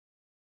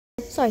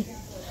sorry.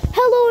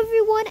 Hello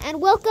everyone and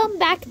welcome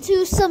back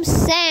to some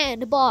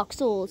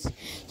Sanboxels.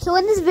 So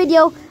in this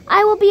video,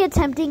 I will be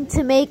attempting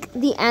to make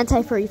the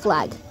anti-furry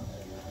flag.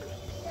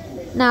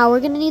 Now we're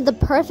gonna need the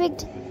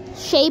perfect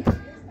shape.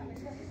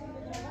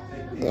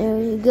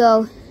 There you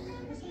go.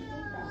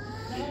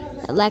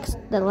 That last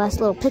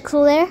little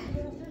pixel there.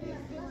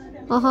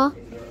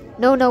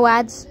 No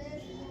ads.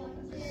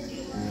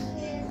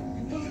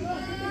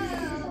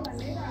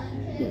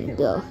 Here you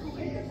go.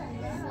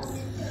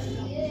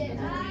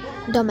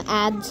 Dumb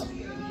ads.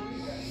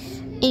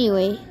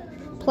 Anyway,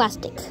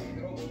 plastic.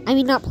 I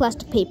mean, not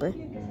plastic paper.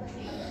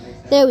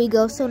 There we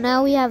go. So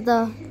now we have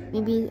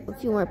maybe a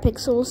few more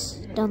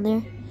pixels down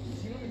there.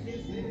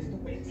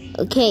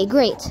 Okay,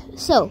 great.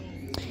 So,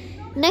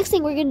 next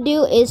thing we're gonna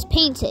do is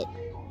paint it.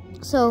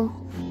 So,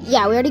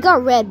 yeah, we already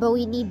got red, but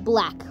we need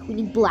black. We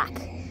need black.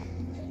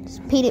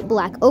 Just paint it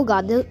black. Oh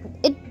god,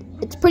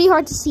 it's pretty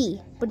hard to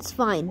see, but it's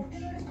fine.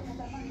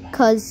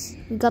 Cause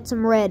we got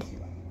some red.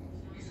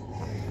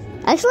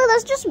 Actually,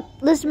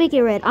 let's make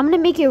it red. I'm gonna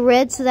make it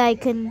red so that I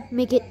can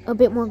make it a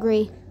bit more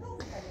gray.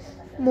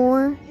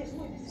 So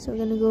we're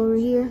gonna go over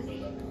here.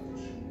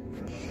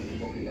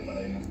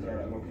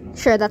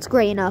 Sure, that's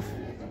gray enough.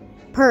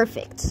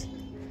 Perfect.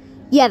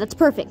 Yeah, that's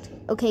perfect.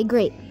 Okay,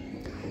 great.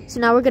 So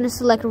now we're gonna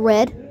select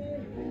red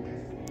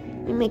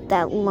and make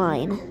that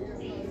line.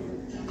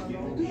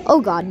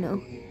 Oh god,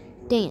 no.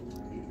 Dang it.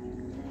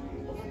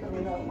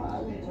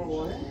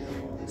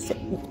 So,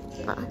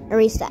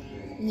 erase that.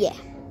 Yeah.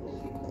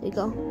 There you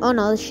go. Oh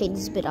no, the shade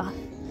is a bit off.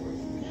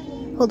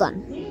 Hold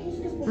on.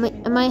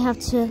 I might have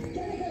to...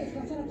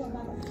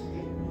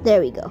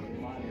 There we go.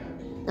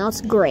 Now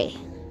it's gray.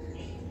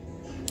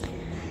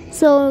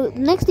 So,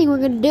 next thing we're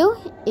going to do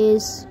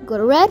is go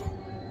to red.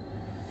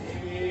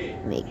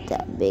 Make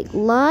that big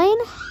line.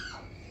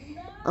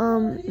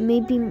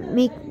 Maybe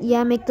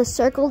make the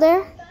circle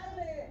there.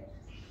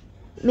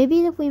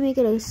 Maybe if we make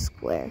it a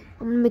square.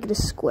 I'm going to make it a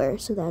square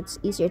so that's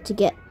easier to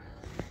get.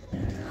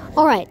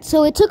 Alright,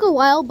 so it took a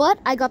while, but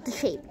I got the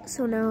shape.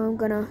 So now I'm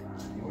gonna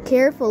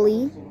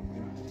carefully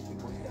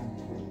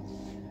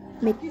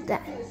make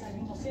that.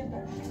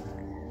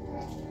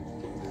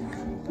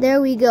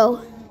 There we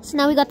go. So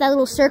now we got that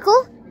little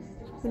circle.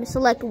 I'm gonna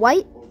select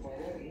white.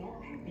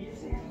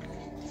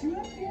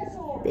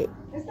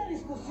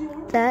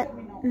 That.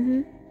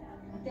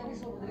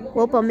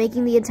 Well, I'm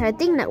making the entire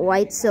thing not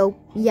white, so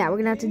yeah, we're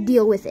gonna have to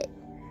deal with it.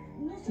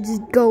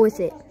 Just go with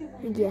it,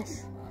 I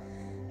guess.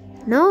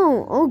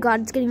 No, oh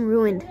god, it's getting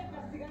ruined.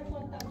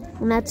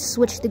 I'm gonna have to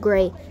switch to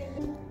gray.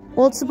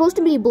 Well, it's supposed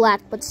to be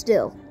black, but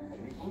still.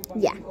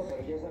 Yeah.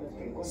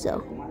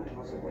 So.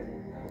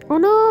 Oh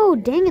no,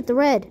 dang it, the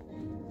red.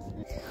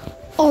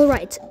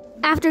 Alright,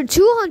 after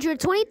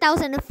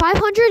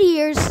 220,500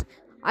 years,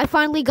 I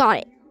finally got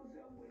it.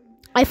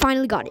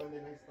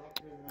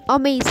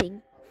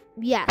 Amazing.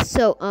 Yeah,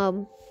 so,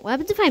 what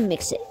happens if I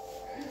mix it?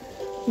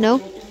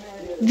 No?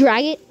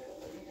 Drag it?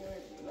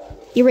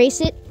 Erase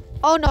it?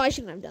 Oh no, I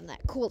shouldn't have done that.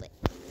 Cool it.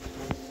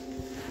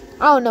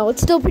 Oh no,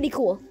 it's still pretty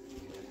cool.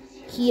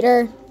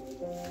 Heater.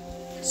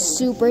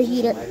 Super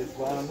heater.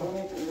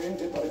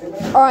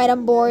 Alright,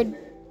 I'm bored.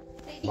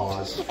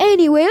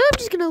 Anyway, I'm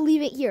just gonna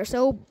leave it here,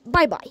 so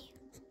bye-bye.